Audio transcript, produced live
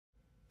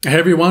Hey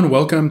everyone,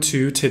 welcome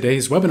to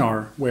today's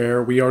webinar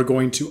where we are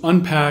going to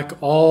unpack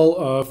all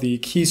of the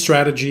key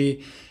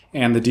strategy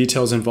and the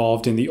details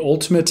involved in the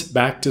ultimate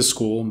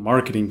back-to-school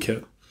marketing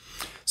kit.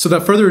 So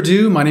without further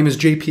ado, my name is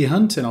JP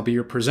Hunt and I'll be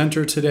your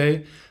presenter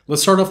today.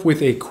 Let's start off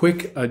with a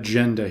quick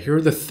agenda. Here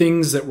are the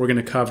things that we're going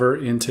to cover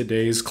in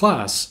today's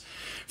class.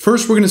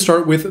 First, we're going to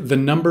start with the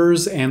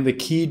numbers and the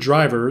key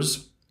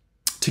drivers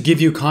to give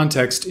you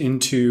context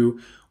into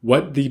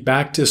what the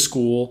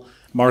back-to-school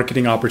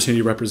marketing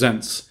opportunity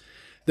represents.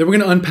 Then we're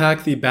going to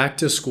unpack the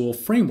back-to-school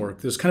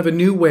framework. There's kind of a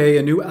new way,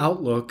 a new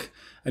outlook,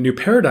 a new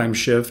paradigm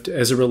shift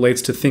as it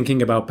relates to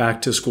thinking about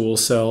back-to-school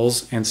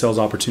sales and sales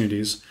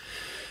opportunities.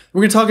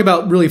 We're going to talk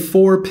about really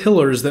 4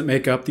 pillars that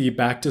make up the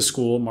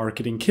back-to-school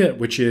marketing kit,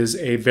 which is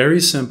a very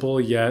simple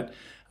yet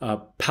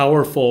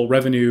powerful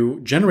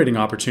revenue-generating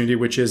opportunity,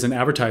 which is an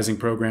advertising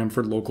program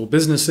for local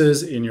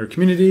businesses in your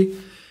community.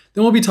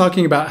 Then we'll be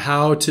talking about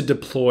how to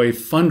deploy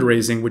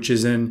fundraising, which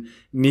is in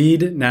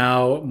need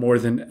now more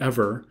than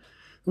ever.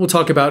 We'll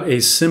talk about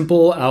a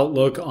simple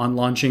outlook on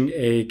launching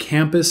a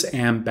campus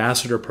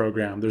ambassador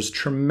program. There's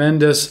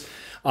tremendous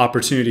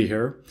opportunity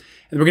here.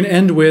 And we're going to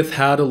end with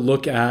how to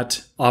look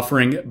at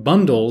offering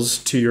bundles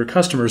to your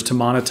customers to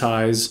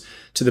monetize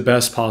to the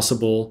best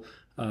possible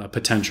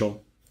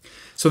potential.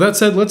 So that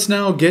said, let's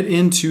now get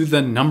into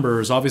the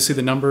numbers. Obviously,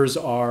 the numbers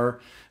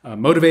are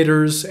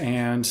motivators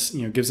and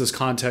gives us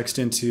context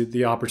into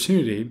the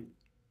opportunity.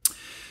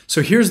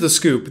 So here's the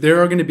scoop.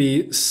 There are going to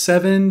be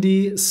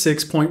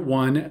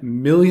 76.1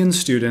 million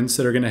students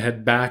that are going to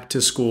head back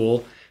to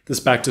school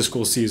this back to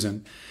school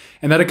season.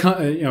 And that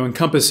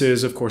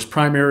encompasses, of course,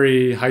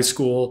 primary, high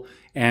school,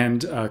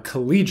 and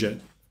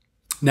collegiate.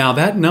 Now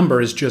that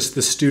number is just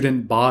the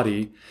student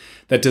body.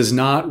 That does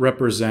not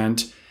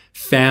represent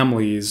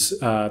families,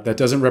 that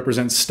doesn't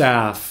represent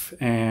staff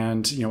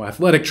and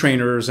athletic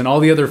trainers and all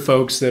the other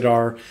folks that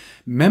are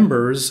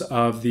members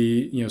of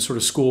the sort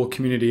of school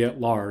community at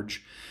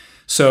large.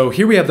 So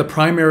here we have the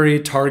primary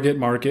target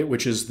market,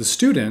 which is the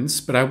students,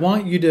 but I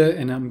want you to,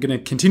 and I'm going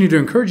to continue to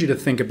encourage you to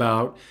think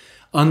about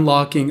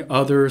unlocking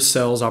other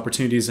sales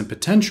opportunities and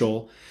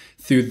potential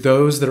through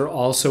those that are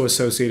also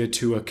associated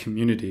to a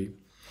community.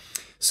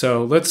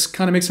 So let's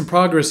kind of make some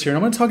progress here. And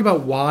I want to talk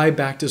about why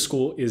back to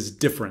school is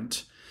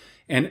different.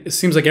 And it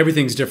seems like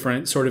everything's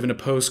different sort of in a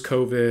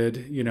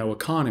post-COVID,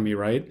 economy,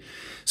 right?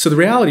 So the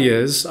reality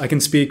is, I can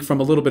speak from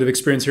a little bit of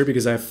experience here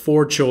because I have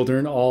 4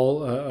 children,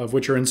 all of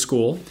which are in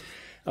school.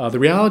 The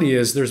reality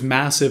is there's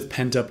massive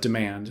pent-up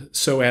demand.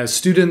 So as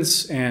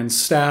students and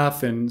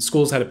staff and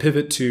schools had to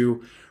pivot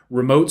to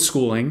remote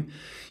schooling,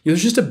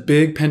 there's just a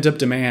big pent-up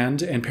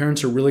demand, and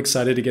parents are really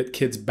excited to get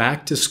kids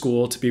back to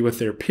school to be with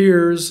their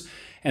peers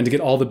and to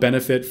get all the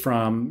benefit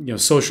from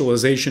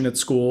socialization at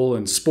school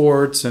and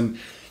sports and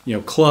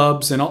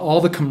clubs and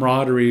all the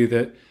camaraderie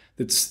that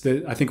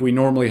I think we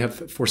normally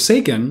have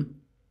forsaken,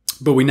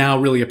 but we now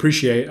really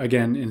appreciate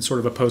again in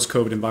sort of a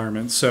post-COVID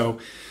environment. So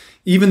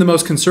even the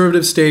most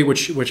conservative state,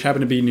 which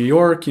happened to be New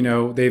York,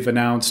 they've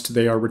announced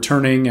they are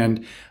returning,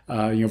 and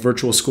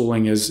virtual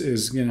schooling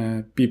is going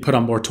to be put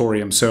on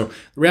moratorium. So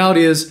the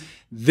reality is,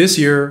 this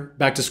year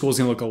back to school is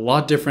going to look a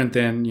lot different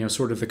than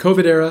sort of the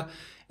COVID era,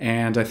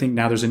 and I think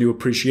now there's a new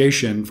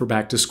appreciation for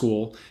back to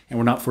school, and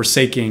we're not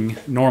forsaking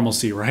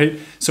normalcy, right?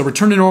 So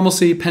return to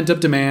normalcy, pent up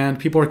demand,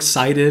 people are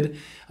excited,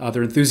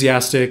 they're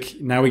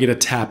enthusiastic. Now we get to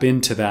tap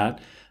into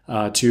that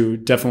to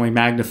definitely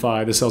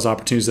magnify the sales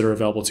opportunities that are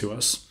available to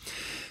us.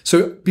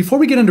 So before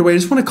we get underway, I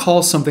just want to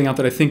call something out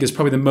that I think is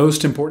probably the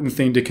most important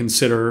thing to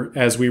consider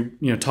as we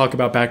talk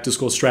about back to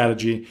school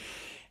strategy.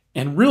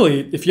 And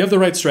really, if you have the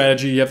right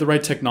strategy, you have the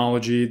right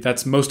technology,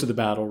 that's most of the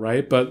battle,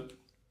 right? But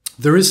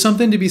there is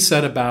something to be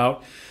said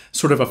about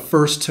sort of a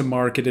first to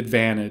market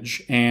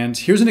advantage. And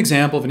here's an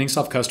example of an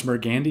InkSoft customer,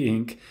 Gandy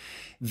Inc.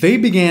 They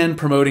began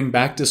promoting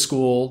back to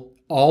school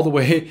all the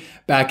way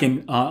back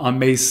on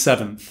May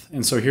 7th.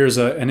 And so here's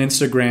an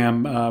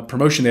Instagram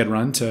promotion they had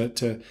run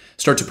to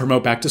start to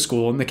promote back to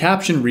school. And the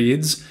caption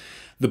reads,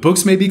 "The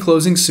books may be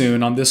closing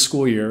soon on this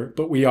school year,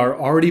 but we are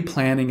already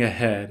planning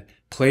ahead.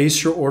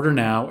 Place your order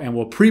now and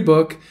we'll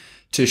pre-book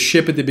to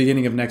ship at the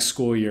beginning of next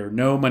school year.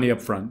 No money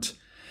up front."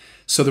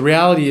 So the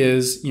reality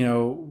is,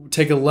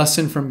 take a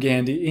lesson from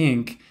Gandy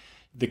Inc.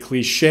 The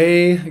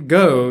cliche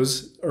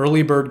goes,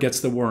 early bird gets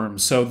the worm.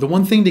 So the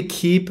one thing to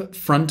keep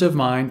front of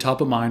mind,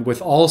 top of mind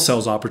with all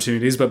sales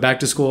opportunities, but back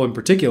to school in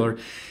particular,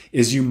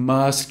 is you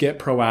must get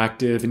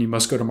proactive and you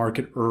must go to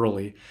market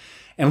early.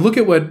 And look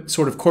at what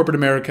sort of corporate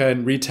America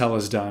and retail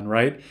has done,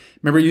 right?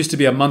 Remember, it used to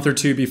be a month or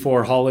 2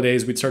 before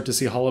holidays, we'd start to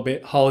see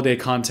holiday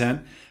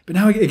content. But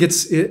now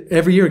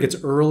every year it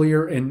gets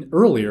earlier and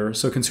earlier.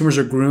 So consumers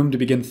are groomed to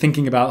begin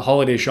thinking about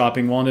holiday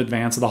shopping well in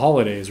advance of the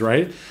holidays,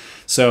 right?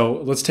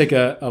 So let's take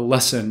a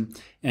lesson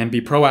and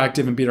be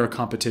proactive and beat our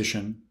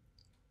competition.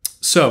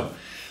 So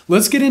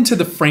let's get into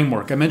the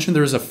framework. I mentioned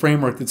there's a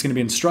framework that's going to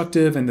be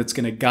instructive and that's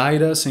going to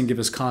guide us and give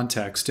us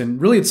context. And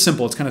really it's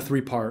simple. It's kind of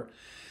 3-part.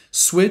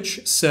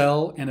 Switch,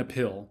 sell, and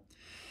appeal.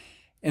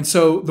 And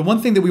so the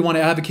one thing that we want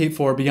to advocate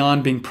for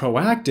beyond being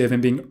proactive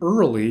and being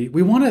early,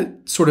 we want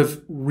to sort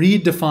of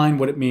redefine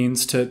what it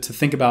means to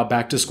think about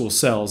back to school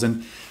sales.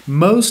 And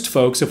most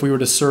folks, if we were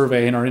to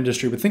survey in our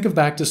industry, would think of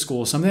back to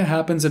school, something that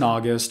happens in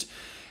August.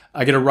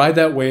 I get to ride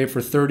that wave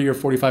for 30 or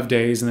 45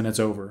 days and then it's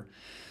over.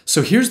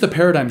 So here's the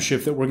paradigm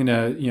shift that we're going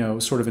to,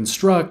 sort of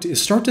instruct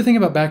is start to think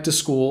about back to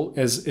school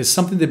as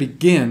something that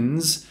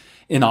begins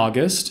in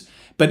August,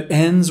 but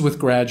ends with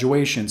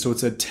graduation. So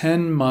it's a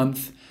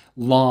 10-month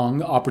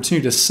long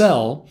opportunity to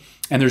sell.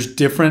 And there's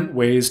different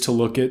ways to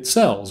look at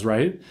sales,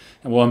 right?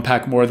 And we'll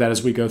unpack more of that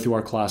as we go through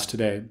our class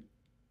today.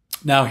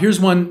 Now, here's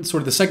one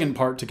sort of the second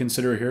part to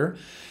consider here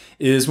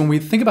is when we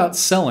think about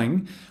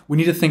selling, we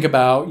need to think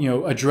about,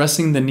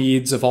 addressing the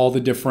needs of all the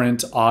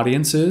different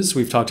audiences.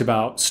 We've talked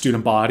about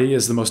student body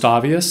as the most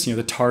obvious,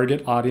 the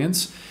target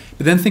audience.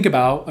 But then think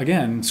about,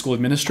 again, school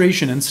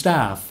administration and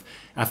staff,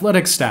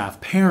 athletic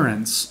staff,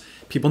 parents,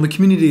 people in the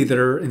community that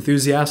are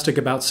enthusiastic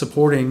about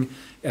supporting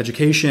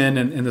education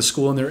and the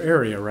school in their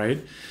area,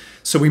 right?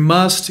 So we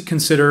must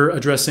consider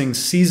addressing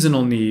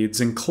seasonal needs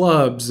and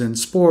clubs and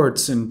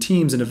sports and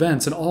teams and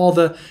events and all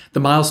the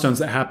milestones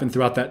that happen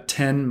throughout that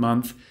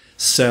 10-month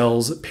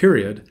sales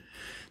period.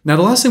 Now,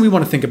 the last thing we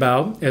want to think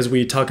about as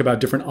we talk about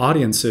different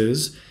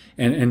audiences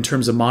and in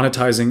terms of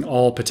monetizing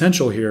all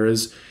potential here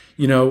is,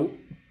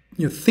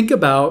 think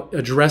about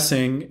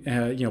addressing,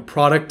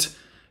 product,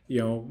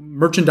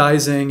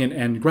 merchandising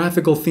and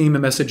graphical theme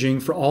and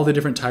messaging for all the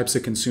different types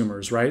of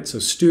consumers, right? So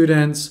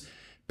students,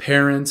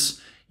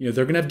 parents, they're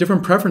going to have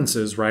different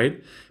preferences,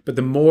 right? But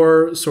the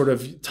more sort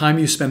of time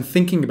you spend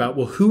thinking about,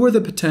 well, who are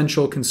the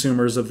potential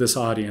consumers of this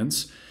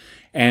audience?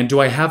 And do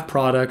I have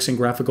products and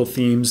graphical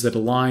themes that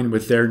align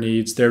with their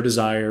needs, their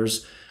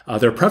desires,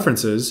 their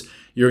preferences?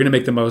 You're going to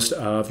make the most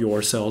of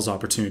your sales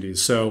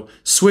opportunities. So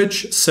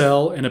switch,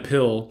 sell, and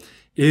appeal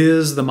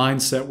is the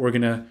mindset we're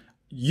going to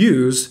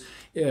use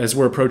as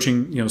we're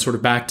approaching, sort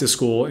of back to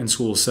school and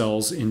school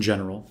sales in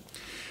general.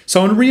 So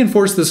I want to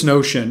reinforce this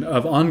notion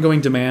of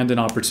ongoing demand and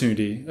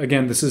opportunity.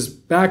 Again, this is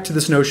back to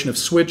this notion of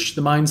switch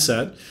the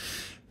mindset.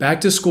 Back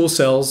to school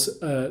sales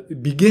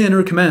begin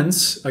or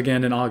commence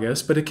again in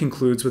August, but it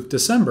concludes with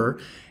December.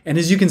 And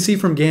as you can see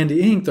from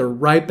Gandy Inc., they're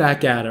right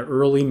back at it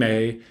early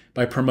May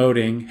by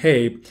promoting,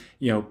 hey,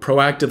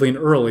 proactively and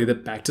early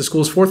that back to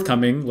school is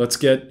forthcoming. Let's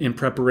get in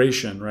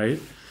preparation, right?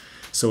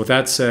 So with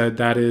that said,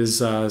 that is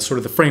sort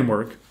of the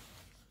framework.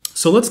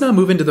 So let's now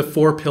move into the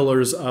 4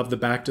 pillars of the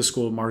back to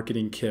school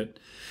marketing kit.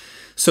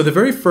 So the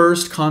very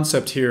first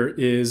concept here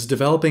is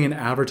developing an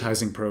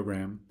advertising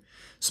program.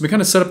 So we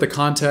kind of set up the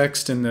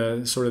context and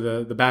the sort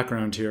of the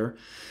background here.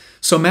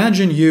 So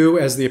imagine you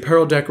as the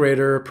apparel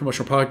decorator,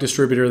 promotional product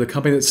distributor, the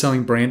company that's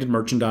selling branded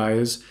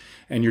merchandise,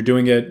 and you're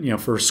doing it,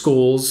 for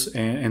schools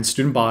and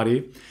student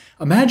body.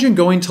 Imagine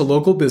going to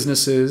local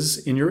businesses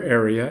in your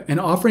area and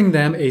offering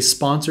them a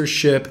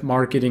sponsorship,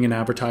 marketing, and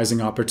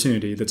advertising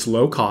opportunity that's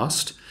low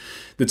cost,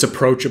 that's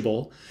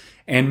approachable.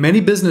 And many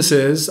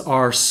businesses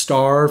are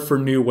starved for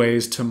new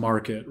ways to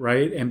market,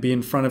 right? And be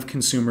in front of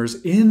consumers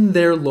in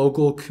their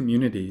local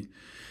community.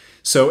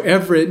 So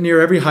near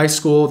every high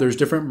school, there's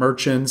different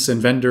merchants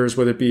and vendors,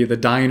 whether it be the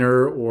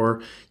diner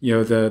or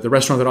the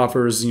restaurant that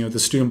offers the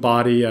student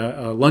body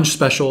lunch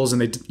specials,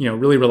 and they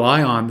really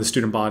rely on the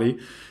student body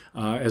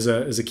as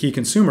a key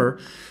consumer.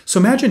 So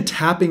imagine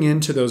tapping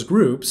into those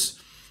groups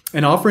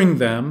and offering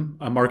them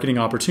a marketing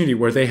opportunity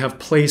where they have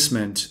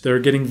placement, they're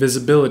getting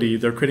visibility,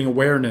 they're creating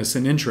awareness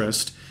and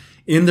interest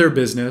in their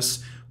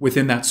business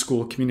within that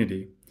school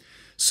community.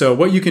 So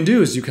what you can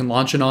do is you can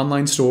launch an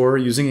online store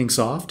using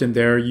InkSoft, and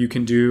there you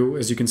can do,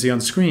 as you can see on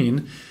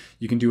screen,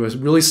 you can do a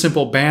really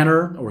simple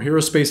banner or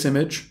hero space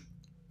image,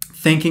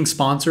 thanking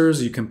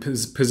sponsors. You can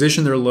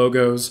position their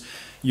logos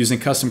using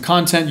custom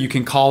content. You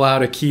can call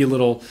out a key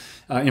little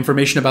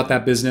information about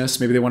that business.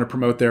 Maybe they want to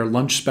promote their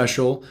lunch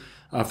special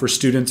for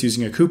students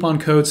using a coupon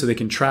code so they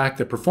can track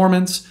their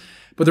performance.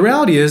 But the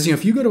reality is,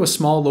 if you go to a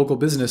small local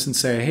business and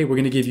say, hey, we're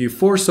going to give you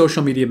 4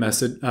 social media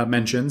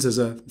mentions as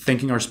a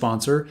thanking our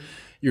sponsor,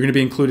 you're going to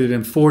be included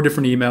in 4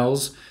 different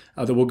emails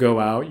that will go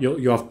out.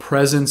 You'll have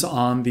presence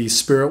on the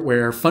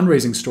Spiritware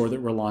fundraising store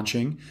that we're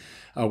launching.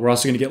 We're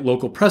also going to get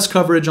local press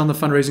coverage on the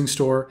fundraising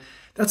store.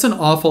 That's an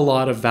awful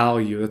lot of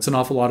value. That's an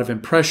awful lot of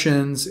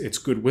impressions. It's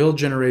goodwill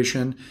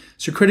generation.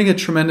 So you're creating a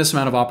tremendous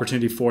amount of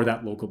opportunity for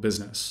that local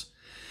business.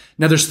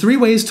 Now, there's 3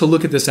 ways to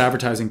look at this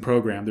advertising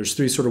program. There's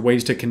 3 sort of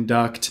ways to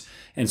conduct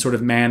and sort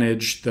of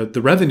manage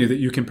the revenue that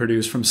you can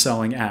produce from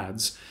selling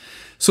ads.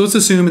 So let's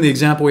assume in the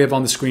example we have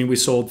on the screen, we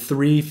sold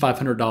 3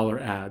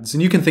 $500 ads.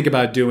 And you can think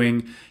about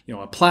doing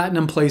a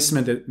platinum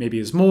placement that maybe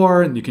is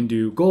more, and you can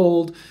do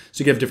gold.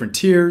 So you have different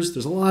tiers.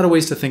 There's a lot of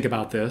ways to think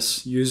about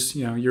this. Use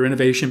your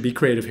innovation, be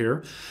creative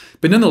here.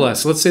 But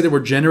nonetheless, let's say that we're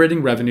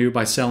generating revenue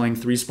by selling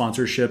 3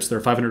 sponsorships. They're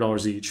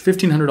 $500 each,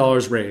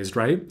 $1,500 raised,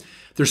 right?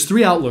 There's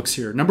 3 outlooks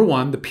here. Number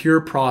 1, the pure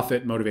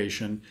profit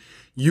motivation.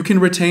 You can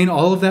retain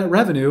all of that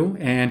revenue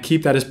and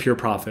keep that as pure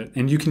profit.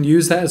 And you can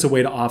use that as a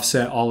way to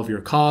offset all of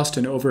your cost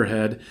and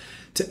overhead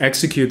to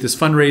execute this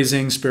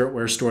fundraising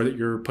Spiritware store that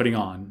you're putting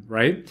on,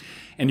 right?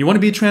 And you want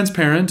to be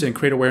transparent and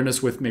create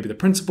awareness with maybe the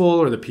principal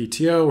or the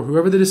PTO or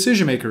whoever the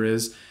decision maker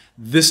is.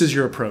 This is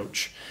your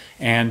approach.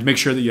 And make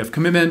sure that you have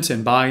commitment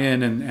and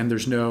buy-in and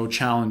there's no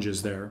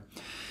challenges there.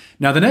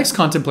 Now, the next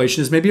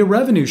contemplation is maybe a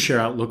revenue share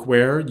outlook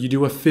where you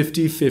do a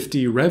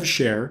 50-50 rev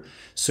share.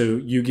 So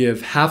you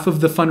give half of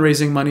the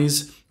fundraising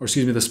monies, or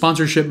excuse me, the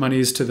sponsorship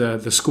monies to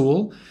the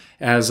school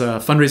as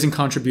a fundraising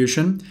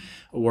contribution,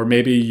 or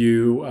maybe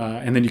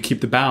and then you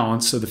keep the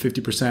balance, so the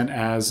 50%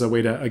 as a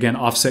way to, again,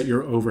 offset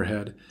your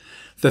overhead.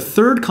 The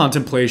third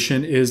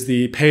contemplation is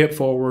the pay it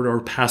forward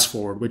or pass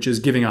forward, which is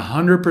giving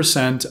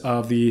 100%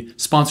 of the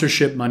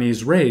sponsorship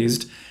monies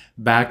raised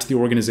back to the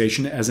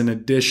organization as an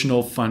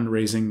additional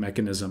fundraising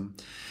mechanism.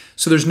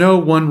 So there's no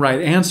one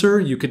right answer.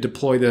 You could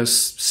deploy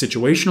this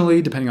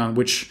situationally, depending on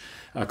which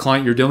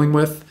client you're dealing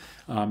with.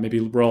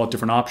 Maybe roll out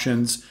different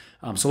options.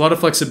 So a lot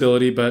of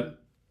flexibility, but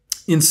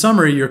in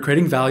summary, you're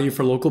creating value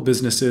for local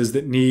businesses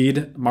that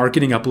need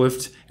marketing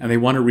uplift and they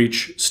want to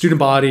reach student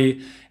body,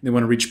 and they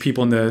want to reach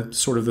people in the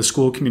sort of the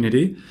school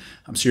community.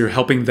 So you're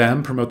helping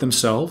them promote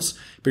themselves,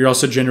 but you're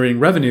also generating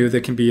revenue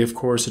that can be, of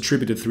course,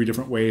 attributed 3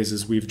 different ways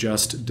as we've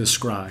just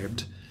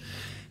described.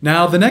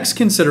 Now, the next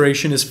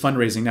consideration is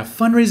fundraising. Now,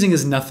 fundraising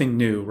is nothing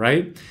new,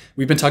 right?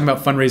 We've been talking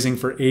about fundraising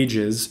for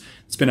ages.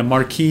 It's been a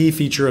marquee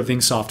feature of the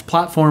InkSoft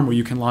platform where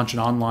you can launch an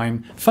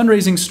online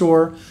fundraising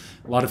store.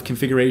 A lot of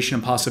configuration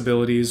and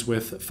possibilities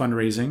with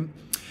fundraising.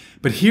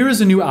 But here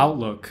is a new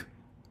outlook.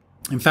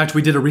 In fact,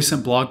 we did a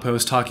recent blog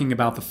post talking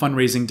about the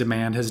fundraising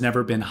demand has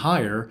never been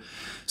higher.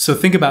 So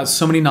think about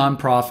so many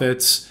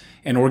nonprofits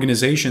and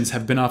organizations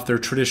have been off their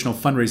traditional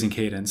fundraising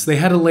cadence. They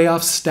had to lay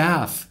off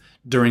staff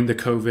during the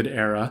COVID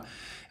era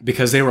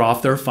because they were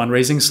off their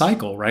fundraising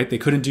cycle, right? They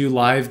couldn't do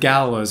live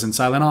galas and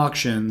silent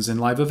auctions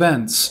and live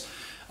events.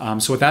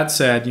 So with that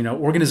said,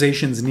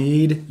 organizations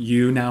need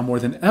you now more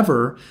than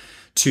ever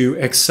to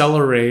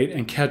accelerate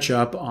and catch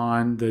up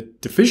on the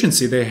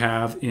deficiency they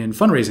have in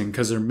fundraising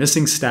because they're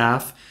missing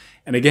staff.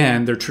 And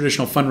again, their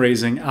traditional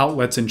fundraising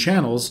outlets and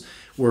channels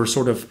were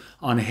sort of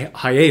on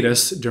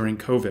hiatus during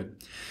COVID.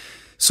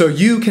 So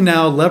you can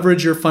now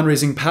leverage your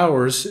fundraising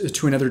powers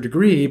to another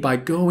degree by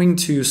going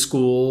to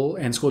school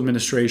and school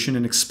administration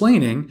and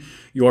explaining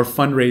your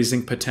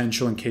fundraising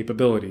potential and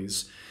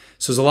capabilities.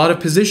 So there's a lot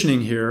of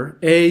positioning here.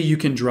 You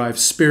can drive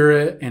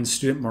spirit and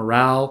student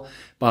morale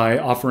by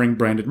offering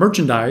branded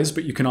merchandise,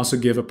 but you can also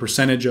give a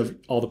percentage of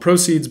all the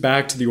proceeds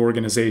back to the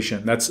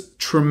organization. That's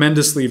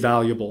tremendously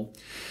valuable.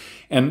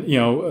 And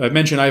I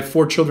mentioned I have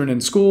 4 children in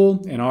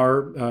school, and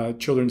our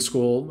children's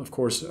school, of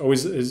course,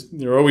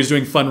 they're always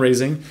doing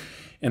fundraising,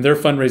 and their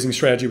fundraising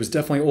strategy was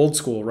definitely old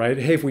school, right?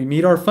 Hey, if we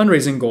meet our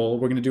fundraising goal,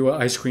 we're going to do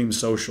an ice cream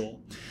social.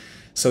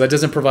 So that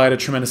doesn't provide a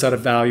tremendous amount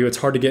of value. It's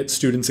hard to get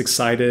students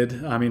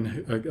excited. I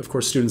mean, of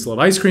course, students love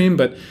ice cream,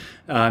 but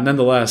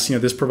nonetheless,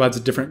 this provides a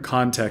different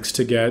context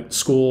to get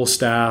school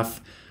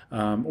staff,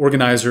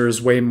 organizers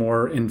way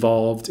more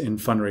involved in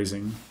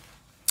fundraising.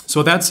 So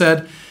with that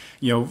said,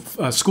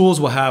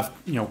 schools will have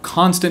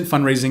constant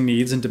fundraising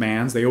needs and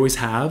demands. They always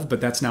have,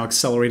 but that's now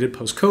accelerated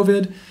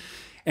post-COVID.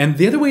 And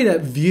the other way to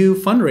view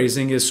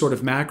fundraising is sort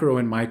of macro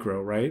and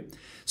micro, right?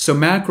 So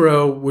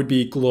macro would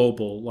be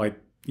global, like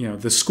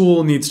the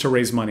school needs to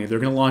raise money. They're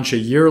going to launch a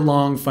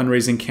year-long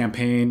fundraising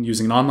campaign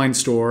using an online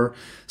store,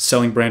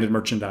 selling branded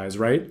merchandise,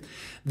 right?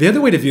 The other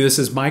way to view this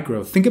is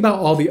micro. Think about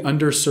all the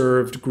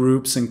underserved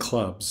groups and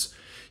clubs.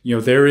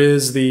 There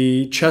is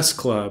the chess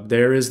club,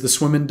 there is the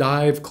swim and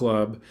dive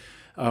club,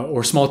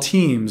 or small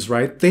teams,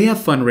 right? They have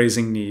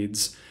fundraising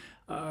needs.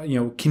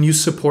 Can you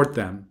support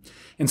them?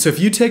 And so if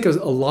you take a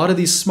lot of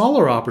these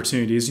smaller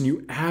opportunities and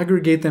you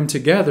aggregate them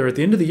together at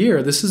the end of the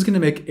year, this is going to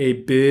make a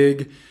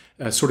big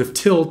sort of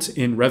tilt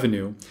in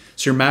revenue.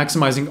 So you're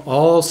maximizing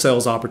all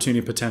sales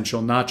opportunity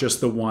potential, not just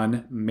the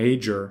one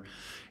major.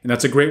 And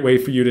that's a great way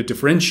for you to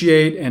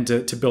differentiate and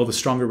to build a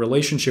stronger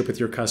relationship with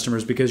your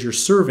customers because you're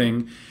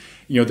serving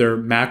their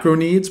macro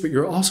needs, but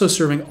you're also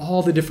serving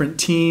all the different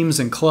teams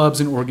and clubs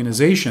and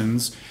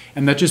organizations.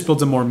 And that just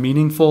builds a more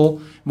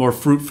meaningful, more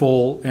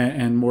fruitful,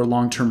 and more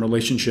long-term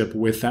relationship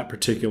with that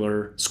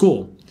particular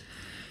school.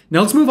 Now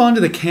let's move on to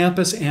the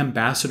Campus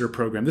Ambassador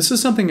Program. This is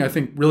something I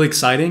think really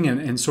exciting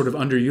and sort of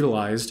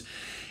underutilized.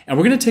 And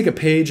we're going to take a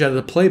page out of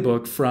the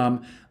playbook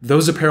from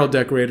those apparel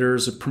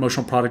decorators,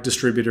 promotional product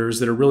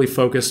distributors that are really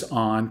focused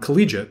on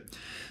collegiate.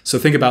 So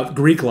think about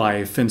Greek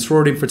life and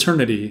sorority and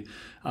fraternity,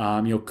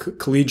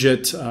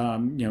 collegiate,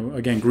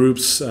 again,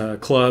 groups,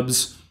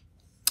 clubs,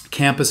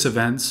 campus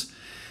events.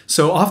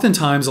 So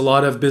oftentimes a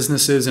lot of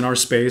businesses in our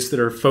space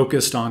that are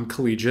focused on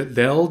collegiate,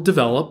 they'll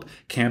develop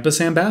campus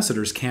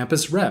ambassadors,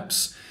 campus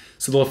reps.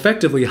 So they'll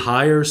effectively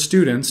hire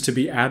students to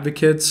be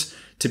advocates,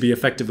 to be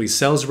effectively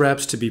sales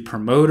reps, to be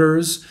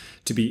promoters,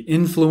 to be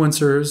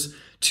influencers,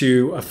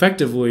 to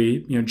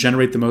effectively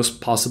generate the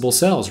most possible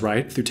sales,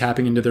 right? Through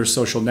tapping into their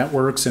social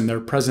networks and their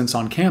presence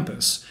on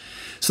campus.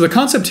 So the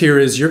concept here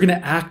is you're going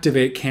to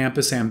activate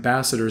campus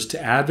ambassadors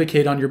to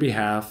advocate on your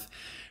behalf,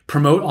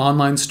 promote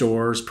online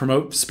stores,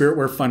 promote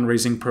spiritware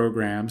fundraising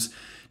programs,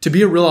 to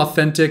be a real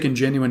authentic and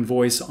genuine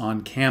voice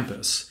on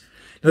campus.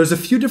 Now, there's a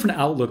few different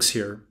outlooks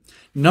here.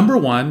 Number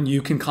one,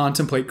 you can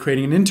contemplate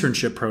creating an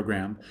internship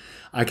program.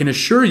 I can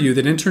assure you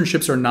that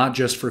internships are not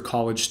just for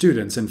college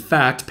students. In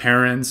fact,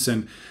 parents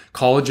and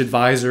college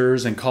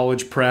advisors and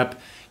college prep,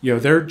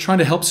 they're trying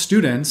to help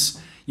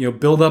students,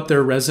 build up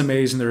their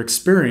resumes and their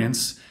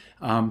experience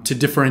to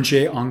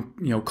differentiate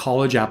on,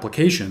 college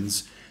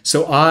applications.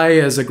 So I,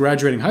 as a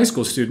graduating high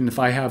school student, if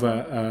I have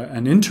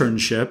an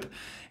internship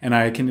and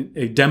I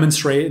can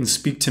demonstrate and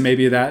speak to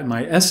maybe that in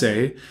my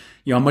essay,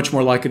 I'm much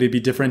more likely to be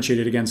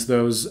differentiated against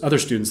those other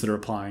students that are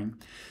applying.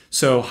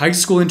 So high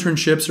school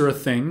internships are a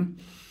thing.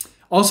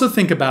 Also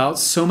think about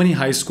so many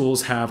high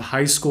schools have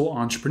high school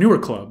entrepreneur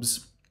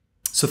clubs.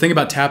 So think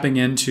about tapping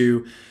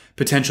into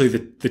potentially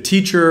the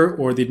teacher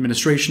or the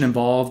administration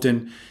involved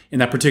in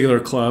that particular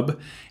club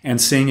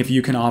and seeing if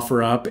you can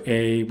offer up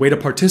a way to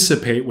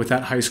participate with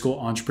that high school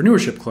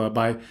entrepreneurship club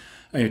by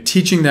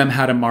teaching them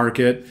how to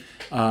market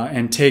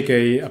and take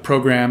a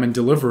program and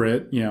deliver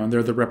it, and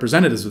they're the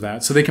representatives of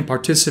that. So they can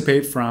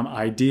participate from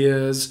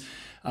ideas.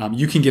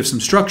 You can give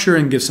some structure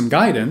and give some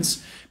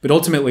guidance, but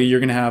ultimately you're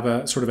going to have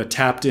a sort of a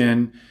tapped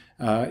in,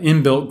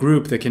 inbuilt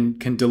group that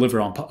can deliver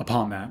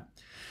upon that.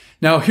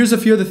 Now, here's a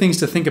few other things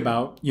to think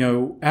about.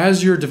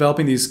 As you're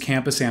developing these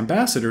campus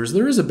ambassadors,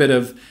 there is a bit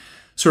of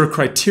sort of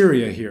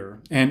criteria here.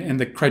 And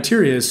the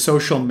criteria is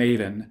social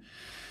maven.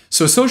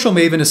 So a social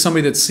maven is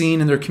somebody that's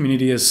seen in their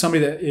community as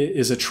somebody that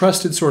is a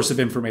trusted source of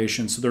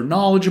information. So they're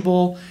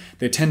knowledgeable,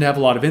 they tend to have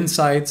a lot of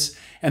insights,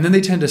 and then they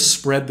tend to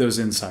spread those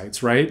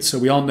insights, right? So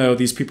we all know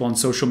these people on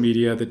social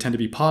media that tend to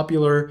be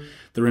popular,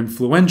 they're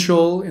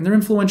influential, and they're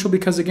influential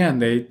because, again,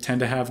 they tend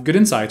to have good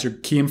insights or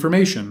key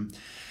information.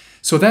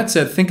 So with that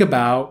said, think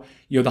about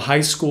the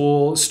high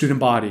school student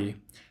body.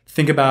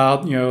 Think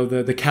about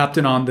the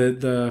captain on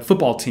the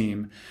football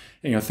team.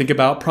 Think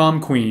about prom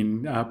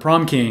queen,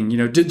 prom king.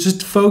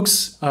 Just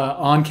folks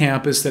on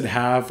campus that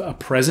have a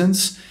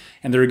presence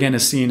and they're again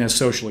seen as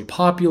socially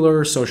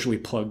popular, socially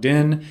plugged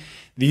in.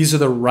 These are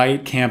the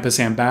right campus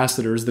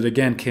ambassadors that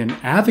again can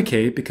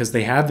advocate because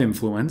they have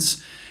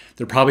influence.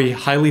 They're probably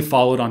highly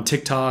followed on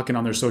TikTok and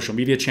on their social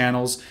media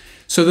channels.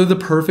 So they're the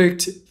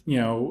perfect,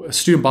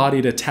 student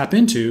body to tap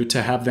into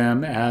to have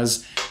them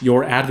as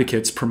your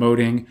advocates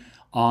promoting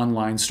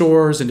online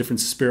stores and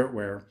different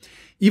spiritware.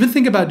 Even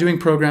think about doing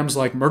programs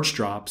like merch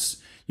drops.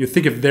 You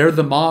think if they're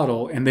the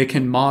model and they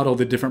can model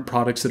the different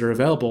products that are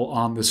available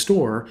on the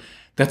store,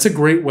 that's a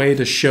great way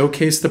to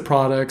showcase the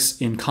products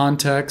in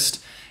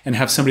context and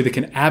have somebody that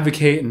can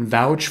advocate and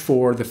vouch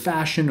for the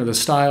fashion or the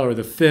style or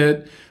the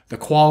fit, the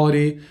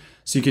quality.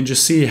 So you can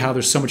just see how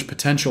there's so much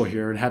potential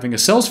here in having a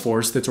sales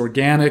force that's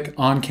organic,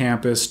 on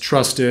campus,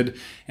 trusted,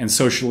 and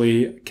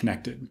socially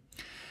connected.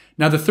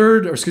 Now the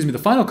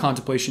final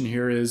contemplation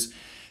here is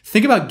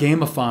think about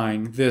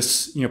gamifying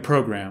this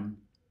program.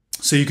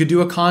 So you could do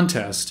a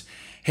contest.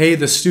 Hey,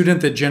 the student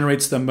that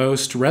generates the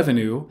most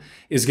revenue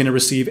is going to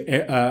receive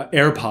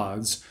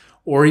AirPods,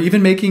 or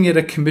even making it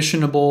a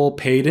commissionable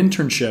paid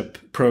internship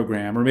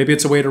program, or maybe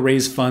it's a way to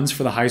raise funds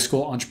for the high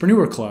school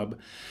entrepreneur club.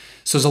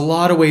 So there's a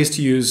lot of ways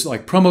to use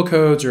like promo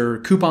codes or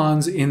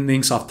coupons in the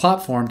InkSoft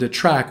platform to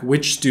track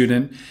which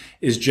student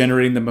is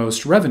generating the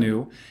most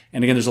revenue.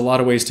 And again, there's a lot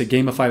of ways to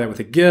gamify that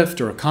with a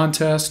gift or a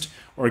contest,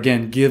 or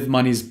again, give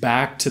monies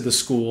back to the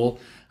school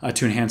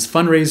to enhance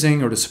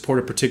fundraising or to support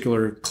a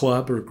particular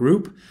club or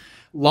group.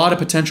 A lot of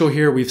potential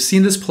here. We've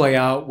seen this play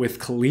out with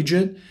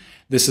collegiate.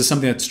 This is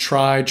something that's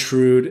tried,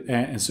 true,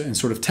 and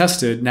sort of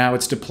tested. Now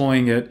it's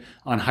deploying it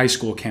on high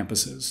school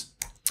campuses.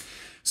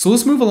 So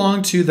let's move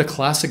along to the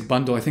classic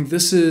bundle. I think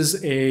this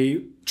is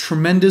a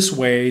tremendous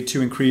way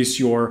to increase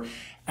your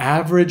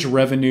average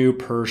revenue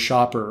per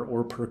shopper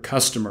or per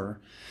customer.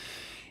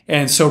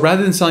 And so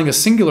rather than selling a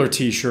singular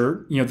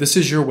t-shirt, this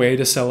is your way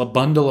to sell a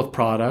bundle of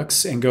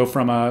products and go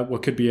from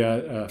what could be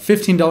a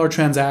 $15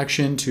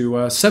 transaction to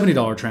a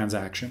 $70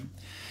 transaction.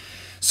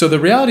 So the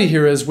reality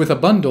here is with a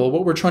bundle,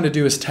 what we're trying to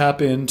do is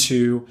tap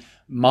into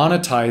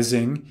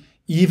monetizing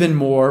even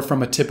more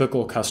from a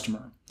typical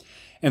customer.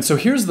 And so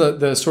here's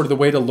the sort of the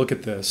way to look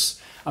at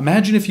this.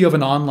 Imagine if you have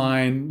an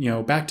online,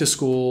 back to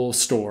school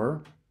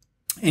store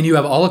and you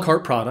have a la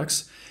carte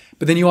products,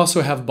 but then you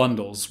also have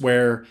bundles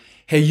where,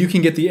 hey, you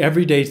can get the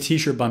everyday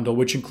t-shirt bundle,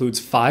 which includes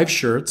 5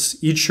 shirts.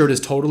 Each shirt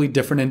is totally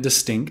different and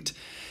distinct.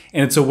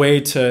 And it's a way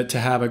to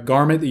have a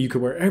garment that you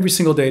could wear every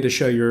single day to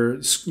show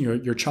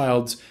your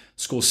child's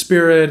school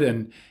spirit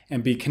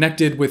and be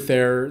connected with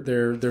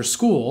their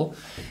school.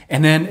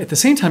 And then at the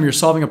same time, you're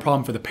solving a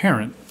problem for the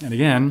parent. And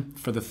again,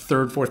 for the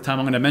third, fourth time,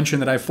 I'm going to mention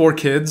that I have 4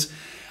 kids.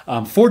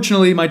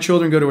 Fortunately, my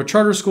children go to a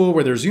charter school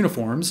where there's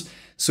uniforms,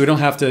 so we don't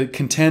have to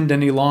contend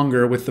any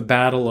longer with the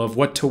battle of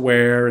what to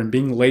wear and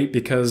being late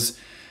because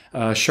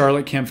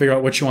Charlotte can't figure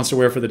out what she wants to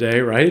wear for the day,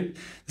 right?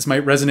 This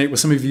might resonate with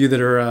some of you that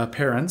are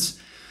parents.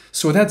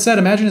 So with that said,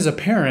 imagine as a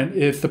parent,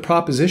 if the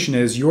proposition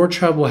is your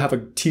child will have a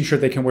t-shirt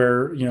they can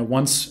wear,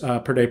 once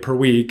per day per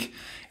week,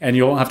 and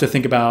you don't have to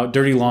think about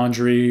dirty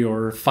laundry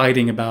or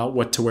fighting about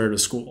what to wear to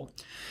school.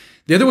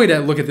 The other way to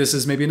look at this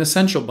is maybe an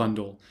essential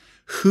bundle.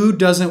 Who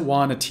doesn't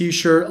want a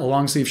t-shirt, a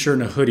long sleeve shirt,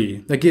 and a hoodie?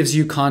 That gives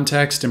you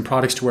context and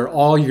products to wear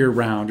all year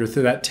round or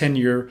through that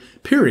 10-year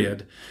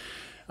period.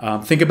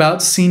 Think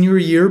about senior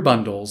year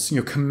bundles,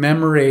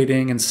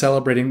 commemorating and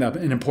celebrating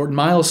an important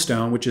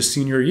milestone, which is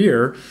senior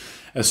year,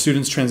 as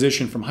students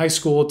transition from high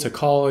school to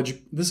college.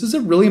 This is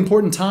a really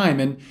important time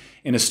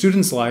in a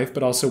student's life,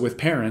 but also with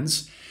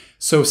parents.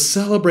 So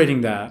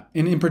celebrating that,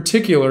 and in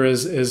particular,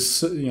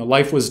 as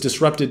life was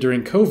disrupted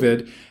during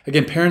COVID,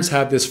 again, parents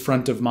have this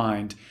front of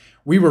mind.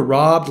 We were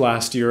robbed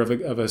last year of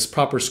a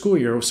proper school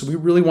year, so we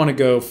really want to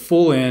go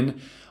full in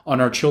on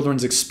our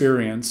children's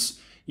experience,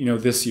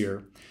 this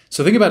year.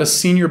 So think about a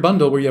senior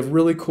bundle where you have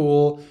really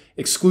cool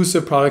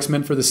exclusive products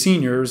meant for the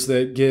seniors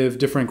that give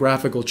different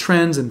graphical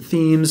trends and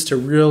themes to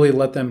really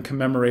let them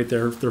commemorate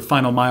their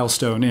final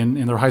milestone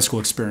in their high school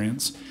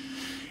experience.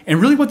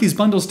 And really what these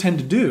bundles tend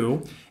to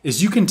do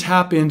is you can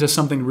tap into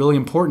something really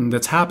important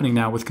that's happening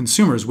now with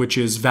consumers, which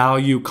is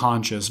value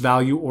conscious,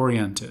 value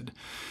oriented.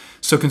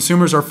 So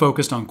consumers are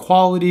focused on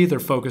quality, they're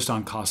focused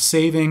on cost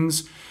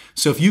savings.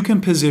 So if you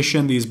can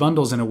position these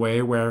bundles in a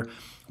way where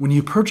when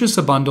you purchase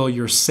a bundle,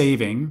 you're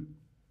saving,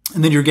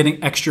 and then you're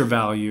getting extra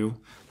value,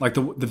 like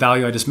the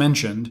value I just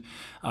mentioned,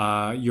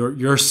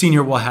 your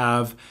senior will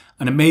have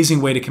an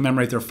amazing way to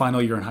commemorate their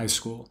final year in high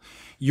school.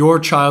 Your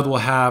child will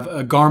have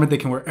a garment they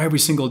can wear every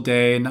single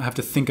day and not have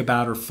to think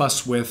about or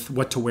fuss with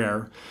what to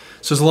wear.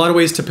 So there's a lot of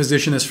ways to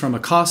position this from a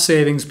cost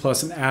savings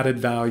plus an added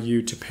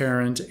value to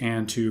parent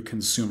and to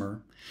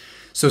consumer.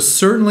 So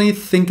certainly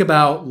think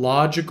about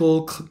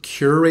logical,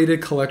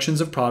 curated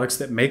collections of products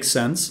that make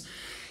sense.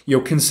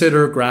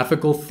 Consider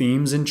graphical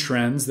themes and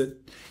trends that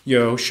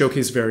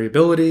showcase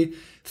variability.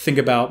 Think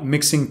about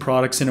mixing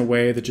products in a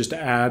way that just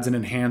adds and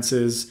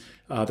enhances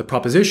the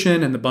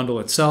proposition and the bundle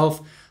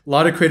itself. A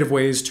lot of creative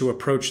ways to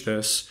approach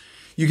this.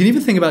 You can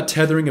even think about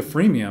tethering a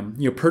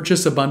freemium.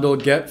 Purchase a bundle,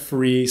 get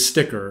free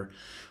sticker,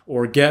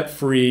 or get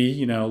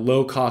free,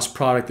 low-cost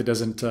product that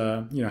doesn't,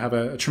 have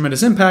a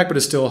tremendous impact, but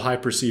is still a high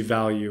perceived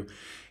value.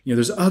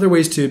 There's other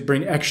ways to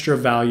bring extra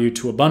value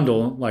to a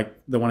bundle, like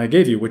the one I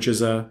gave you, which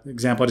is an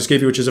example I just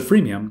gave you, which is a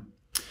freemium.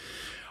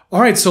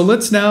 All right, so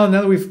let's now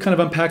that we've kind of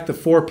unpacked the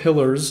 4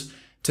 pillars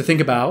to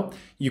think about,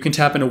 you can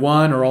tap into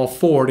one or all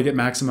 4 to get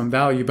maximum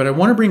value. But I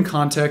want to bring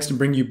context and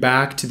bring you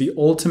back to the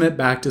ultimate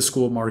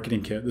back-to-school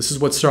marketing kit. This is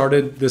what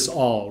started this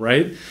all,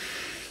 right?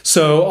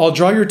 So I'll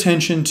draw your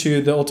attention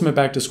to the ultimate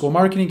back-to-school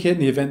marketing kit in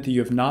the event that you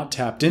have not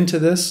tapped into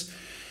this.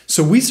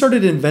 So we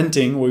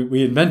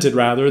invented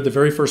the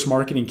very first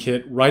marketing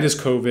kit right as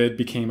COVID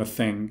became a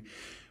thing.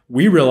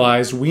 We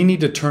realized we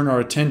need to turn our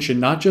attention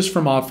not just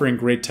from offering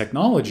great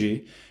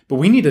technology, but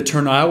we need to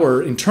turn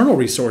our internal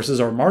resources,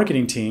 our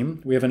marketing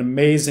team. We have an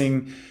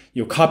amazing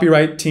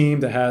copyright team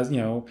that has,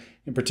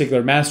 in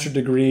particular, master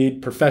degree,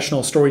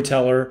 professional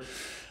storyteller.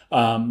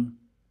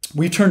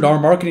 We turned our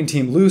marketing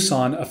team loose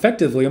on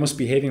effectively almost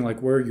behaving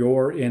like we're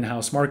your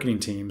in-house marketing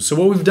team. So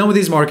what we've done with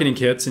these marketing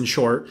kits, in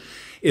short,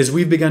 is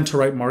we've begun to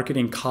write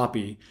marketing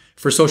copy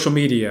for social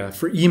media,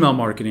 for email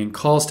marketing,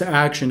 calls to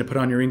action to put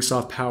on your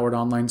InkSoft-powered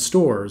online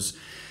stores,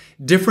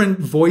 different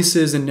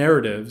voices and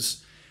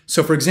narratives.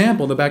 So for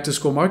example, the Back to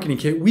School Marketing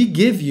Kit, we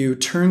give you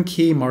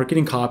turnkey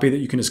marketing copy that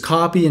you can just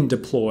copy and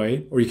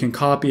deploy, or you can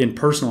copy and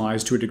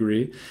personalize to a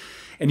degree.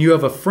 And you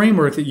have a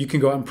framework that you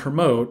can go out and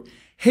promote.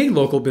 Hey,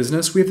 local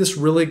business, we have this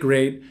really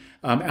great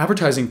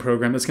advertising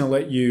program that's going to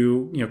let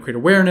you, create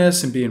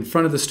awareness and be in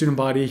front of the student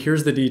body.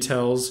 Here's the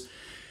details.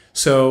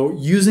 So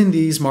using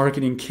these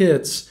marketing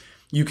kits,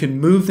 you can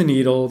move the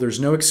needle.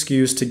 There's no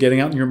excuse to getting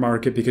out in your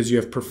market because you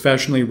have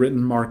professionally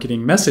written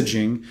marketing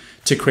messaging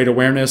to create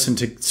awareness and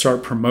to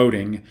start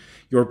promoting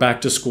your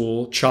back to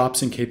school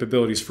chops and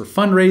capabilities for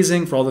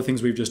fundraising, for all the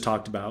things we've just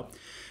talked about.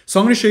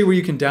 So I'm going to show you where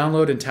you can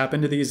download and tap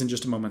into these in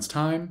just a moment's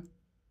time.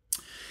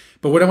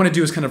 But what I want to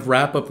do is kind of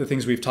wrap up the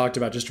things we've talked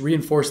about, just to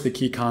reinforce the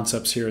key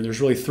concepts here.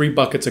 There's really 3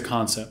 buckets of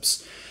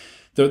concepts.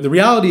 The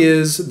reality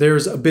is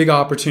there's a big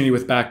opportunity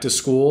with back to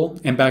school,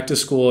 and back to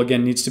school,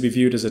 again, needs to be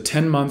viewed as a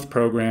 10-month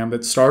program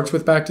that starts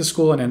with back to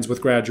school and ends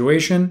with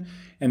graduation,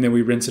 and then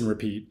we rinse and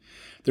repeat.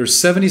 There's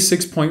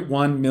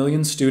 76.1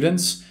 million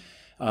students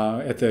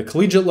at the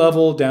collegiate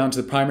level down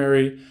to the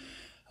primary,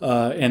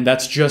 and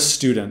that's just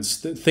students.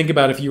 Think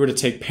about if you were to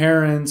take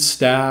parents,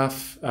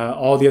 staff,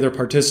 all the other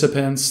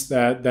participants,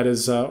 that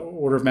is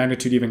order of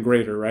magnitude even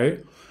greater,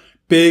 right?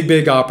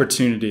 Big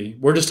opportunity.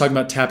 We're just talking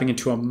about tapping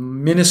into a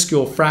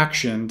minuscule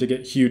fraction to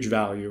get huge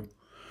value.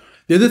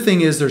 The other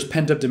thing is there's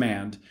pent-up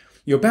demand.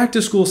 Back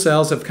to school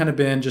sales have kind of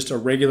been just a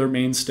regular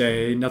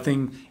mainstay,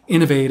 nothing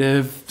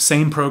innovative,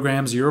 same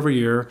programs year over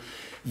year.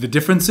 The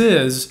difference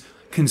is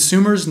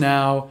consumers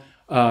now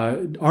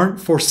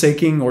aren't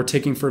forsaking or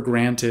taking for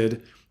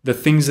granted the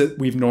things that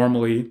we've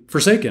normally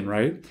forsaken,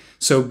 right?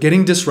 So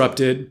getting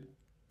disrupted,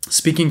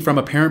 speaking from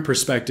a parent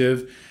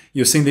perspective,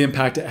 seeing the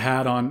impact it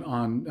had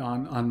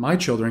on my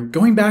children.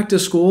 Going back to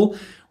school,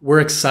 we're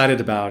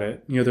excited about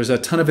it. There's a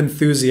ton of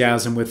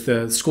enthusiasm with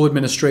the school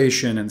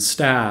administration and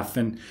staff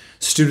and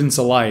students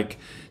alike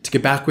to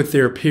get back with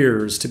their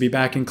peers, to be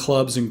back in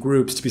clubs and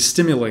groups, to be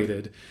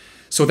stimulated.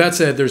 So with that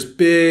said, there's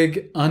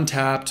big,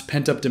 untapped,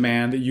 pent-up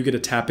demand that you get to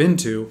tap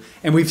into.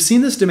 And we've seen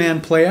this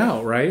demand play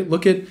out, right?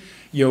 Look at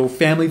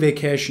family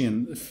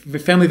vacations,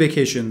 family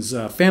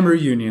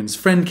reunions,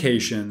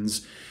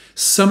 friendcations,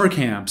 summer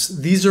camps.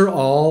 These are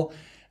all,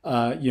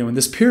 in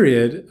this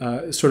period,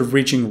 sort of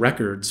reaching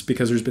records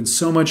because there's been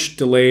so much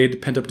delayed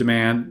pent-up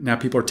demand. Now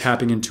people are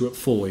tapping into it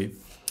fully.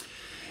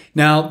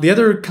 Now, the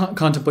other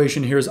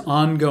contemplation here is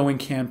ongoing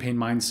campaign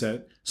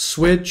mindset.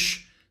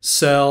 Switch,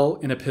 sell,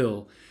 and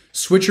appeal.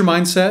 Switch your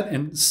mindset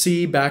and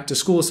see back to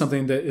school as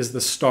something that is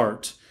the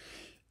start.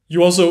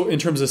 You also, in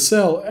terms of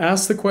sell,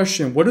 ask the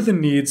question, what are the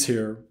needs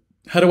here?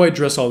 How do I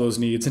address all those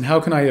needs? And how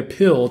can I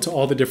appeal to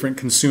all the different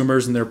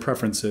consumers and their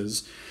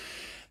preferences?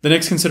 The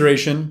next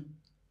consideration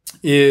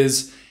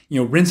is,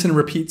 rinse and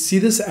repeat. See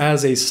this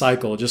as a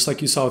cycle, just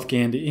like you saw with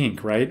Gandhi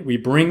Inc., right? We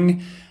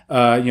bring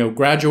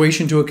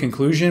graduation to a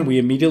conclusion. We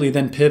immediately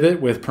then pivot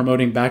with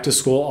promoting back to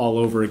school all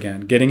over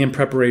again, getting in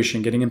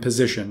preparation, getting in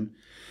position.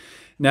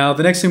 Now,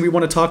 the next thing we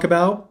want to talk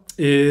about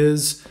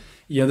is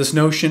this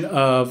notion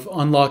of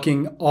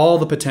unlocking all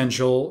the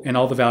potential and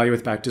all the value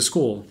with back to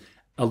school.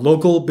 A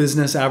local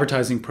business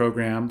advertising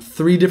program,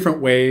 3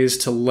 different ways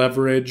to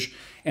leverage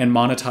and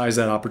monetize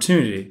that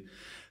opportunity.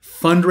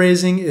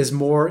 Fundraising is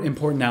more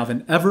important now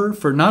than ever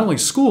for not only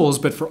schools,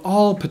 but for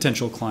all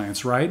potential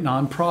clients, right?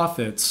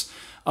 Nonprofits,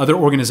 other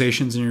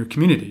organizations in your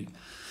community.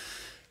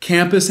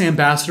 Campus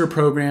Ambassador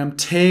Program,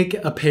 take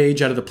a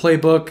page out of the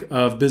playbook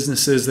of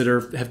businesses that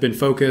have been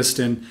focused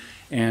and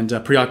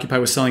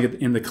preoccupied with selling it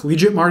in the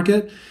collegiate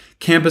market.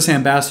 Campus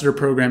Ambassador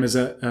Program is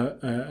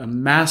a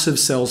massive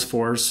sales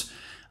force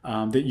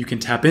that you can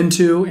tap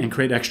into and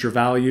create extra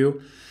value.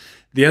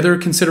 The other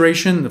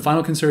consideration, the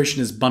final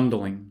consideration, is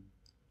bundling.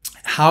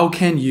 How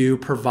can you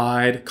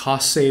provide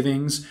cost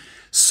savings,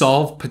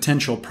 solve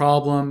potential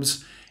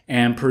problems,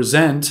 and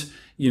present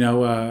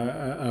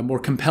a more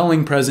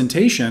compelling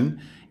presentation?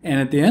 And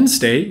at the end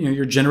state,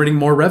 you're generating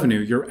more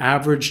revenue. Your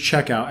average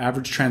checkout,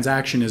 average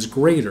transaction is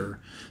greater.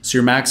 So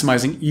you're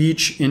maximizing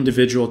each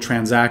individual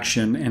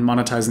transaction and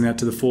monetizing that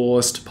to the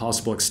fullest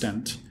possible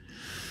extent.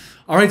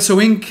 All right, so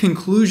in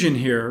conclusion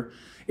here,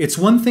 it's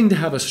one thing to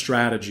have a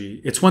strategy.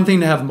 It's one thing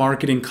to have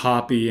marketing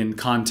copy and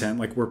content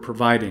like we're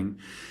providing.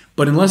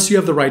 But unless you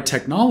have the right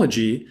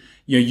technology,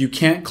 you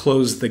can't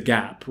close the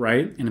gap,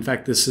 right? And in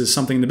fact, this is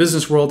something in the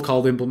business world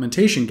called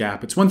implementation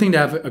gap. It's one thing to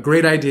have a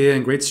great idea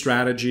and great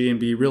strategy and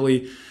be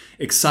really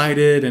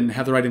excited and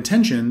have the right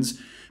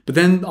intentions. But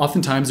then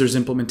oftentimes there's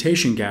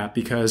implementation gap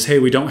because, hey,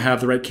 we don't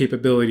have the right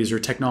capabilities or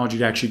technology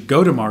to actually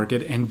go to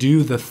market and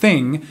do the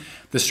thing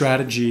the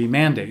strategy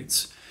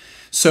mandates.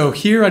 So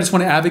here I just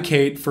want to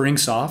advocate for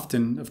InkSoft.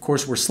 And of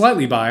course, we're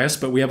slightly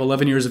biased, but we have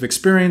 11 years of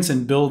experience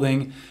in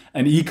building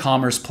an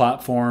e-commerce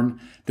platform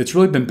that's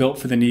really been built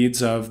for the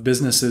needs of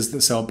businesses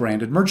that sell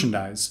branded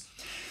merchandise.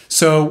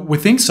 So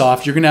with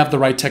InkSoft, you're going to have the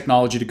right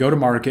technology to go to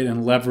market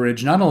and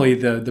leverage not only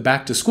the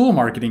back-to-school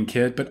marketing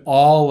kit, but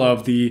all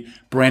of the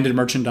branded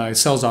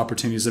merchandise sales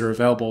opportunities that are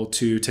available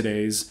to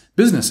today's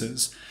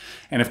businesses.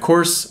 And of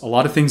course, a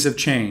lot of things have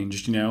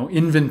changed,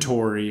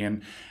 inventory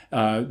and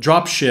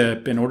drop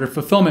ship and order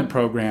fulfillment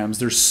programs.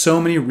 There's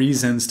so many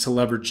reasons to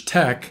leverage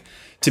tech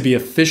to be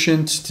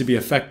efficient, to be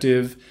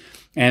effective,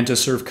 and to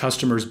serve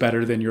customers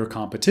better than your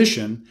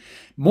competition.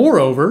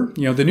 Moreover,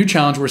 the new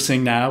challenge we're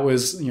seeing now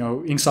is,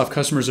 InkSoft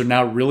customers are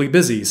now really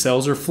busy.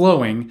 Sales are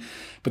flowing,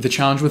 but the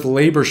challenge with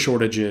labor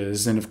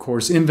shortages and, of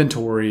course,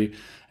 inventory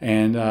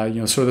and,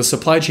 sort of the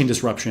supply chain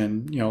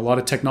disruption, a lot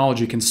of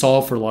technology can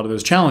solve for a lot of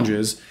those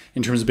challenges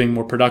in terms of being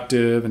more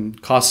productive and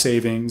cost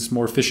savings,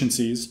 more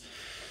efficiencies.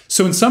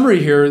 So in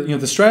summary here,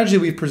 the strategy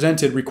we've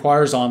presented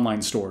requires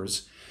online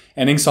stores.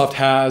 And InkSoft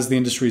has the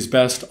industry's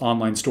best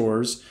online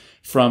stores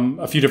from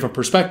a few different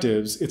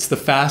perspectives. It's the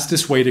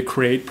fastest way to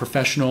create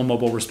professional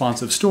mobile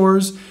responsive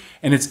stores,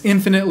 and it's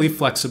infinitely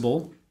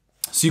flexible.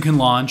 So you can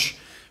launch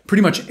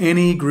pretty much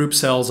any group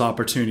sales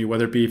opportunity,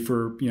 whether it be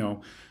for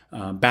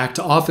back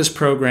to office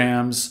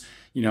programs,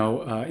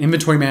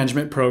 inventory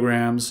management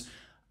programs,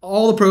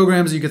 all the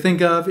programs you could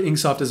think of,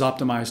 InkSoft is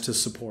optimized to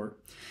support.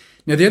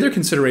 Now, the other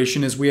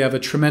consideration is we have a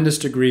tremendous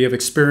degree of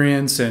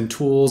experience and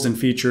tools and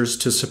features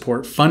to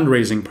support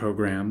fundraising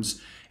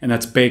programs, and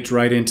that's baked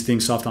right into the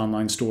InkSoft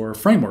online store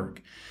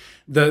framework.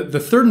 The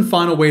third and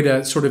final way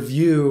to sort of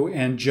view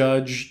and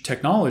judge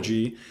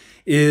technology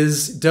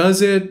is,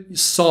 does it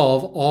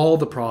solve all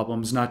the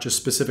problems, not just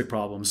specific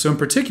problems? So in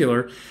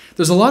particular,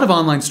 there's a lot of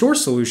online store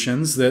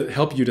solutions that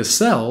help you to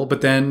sell,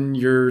 but then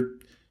you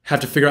have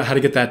to figure out how to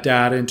get that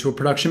data into a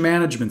production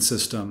management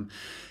system,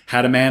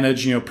 how to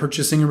manage,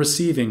 purchasing and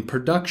receiving,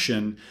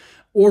 production,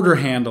 order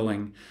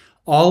handling.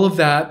 All of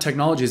that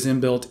technology is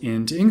inbuilt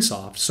into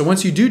InkSoft. So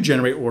once you do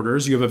generate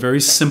orders, you have a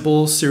very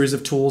simple series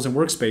of tools and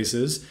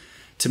workspaces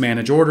to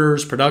manage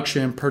orders,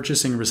 production,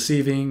 purchasing,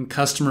 receiving,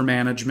 customer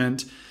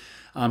management.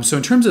 So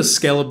in terms of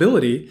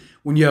scalability,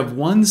 when you have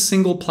one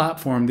single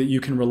platform that you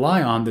can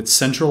rely on that's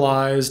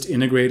centralized,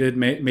 integrated,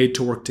 made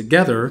to work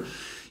together,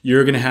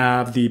 you're going to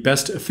have the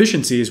best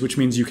efficiencies, which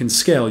means you can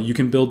scale. You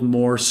can build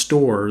more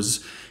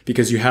stores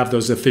because you have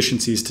those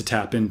efficiencies to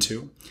tap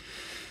into.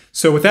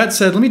 So with that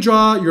said, let me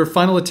draw your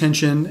final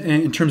attention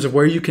in terms of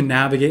where you can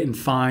navigate and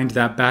find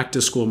that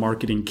back-to-school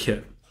marketing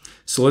kit.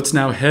 So let's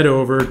now head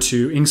over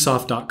to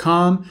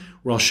inksoft.com,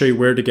 where I'll show you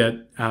where to get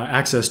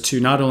access to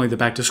not only the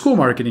back-to-school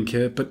marketing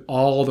kit, but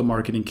all the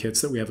marketing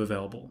kits that we have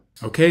available.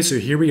 Okay, so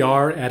here we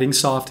are at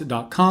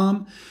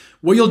inksoft.com.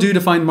 What you'll do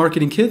to find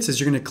marketing kits is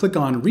you're going to click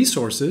on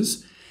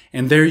Resources,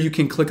 and there you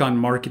can click on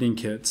Marketing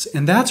Kits.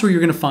 And that's where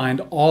you're going to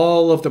find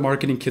all of the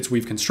marketing kits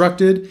we've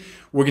constructed.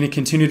 We're going to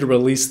continue to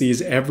release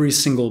these every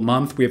single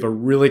month. We have a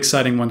really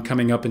exciting one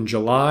coming up in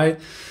July.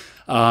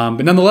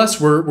 But nonetheless,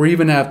 we're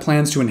even have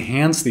plans to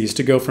enhance these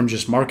to go from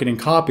just marketing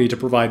copy to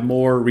provide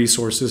more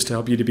resources to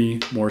help you to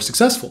be more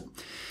successful.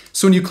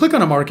 So when you click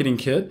on a marketing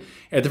kit,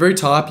 at the very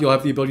top, you'll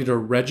have the ability to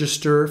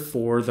register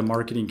for the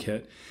marketing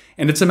kit.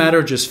 And it's a matter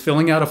of just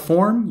filling out a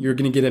form. You're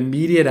going to get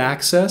immediate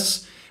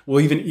access.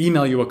 We'll even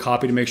email you a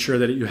copy to make sure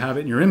that you have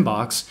it in your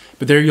inbox.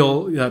 But there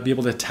you'll be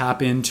able to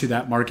tap into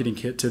that marketing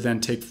kit to then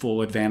take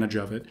full advantage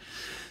of it.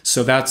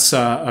 So that's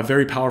a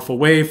very powerful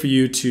way for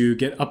you to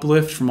get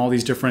uplift from all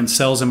these different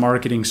sales and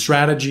marketing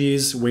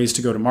strategies, ways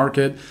to go to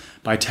market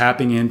by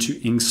tapping into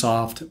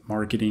InkSoft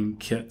marketing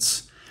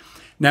kits.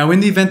 Now, in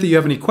the event that you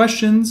have any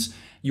questions,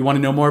 you want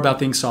to know more about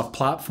the InkSoft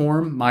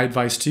platform, my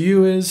advice to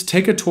you is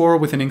take a tour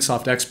with an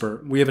InkSoft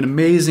expert. We have an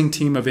amazing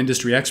team of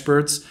industry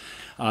experts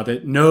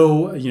that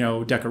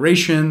know,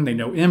 decoration, they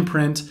know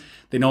imprint,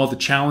 they know all the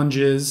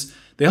challenges.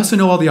 They also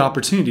know all the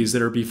opportunities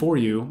that are before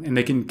you, and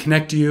they can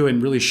connect you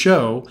and really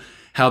show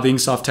how the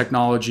InkSoft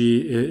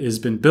technology has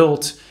been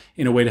built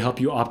in a way to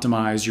help you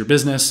optimize your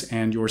business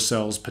and your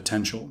sales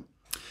potential.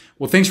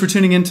 Well, thanks for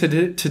tuning in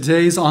to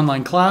today's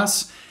online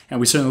class, and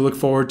we certainly look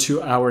forward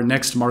to our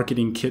next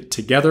marketing kit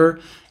together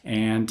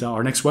and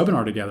our next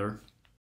webinar together.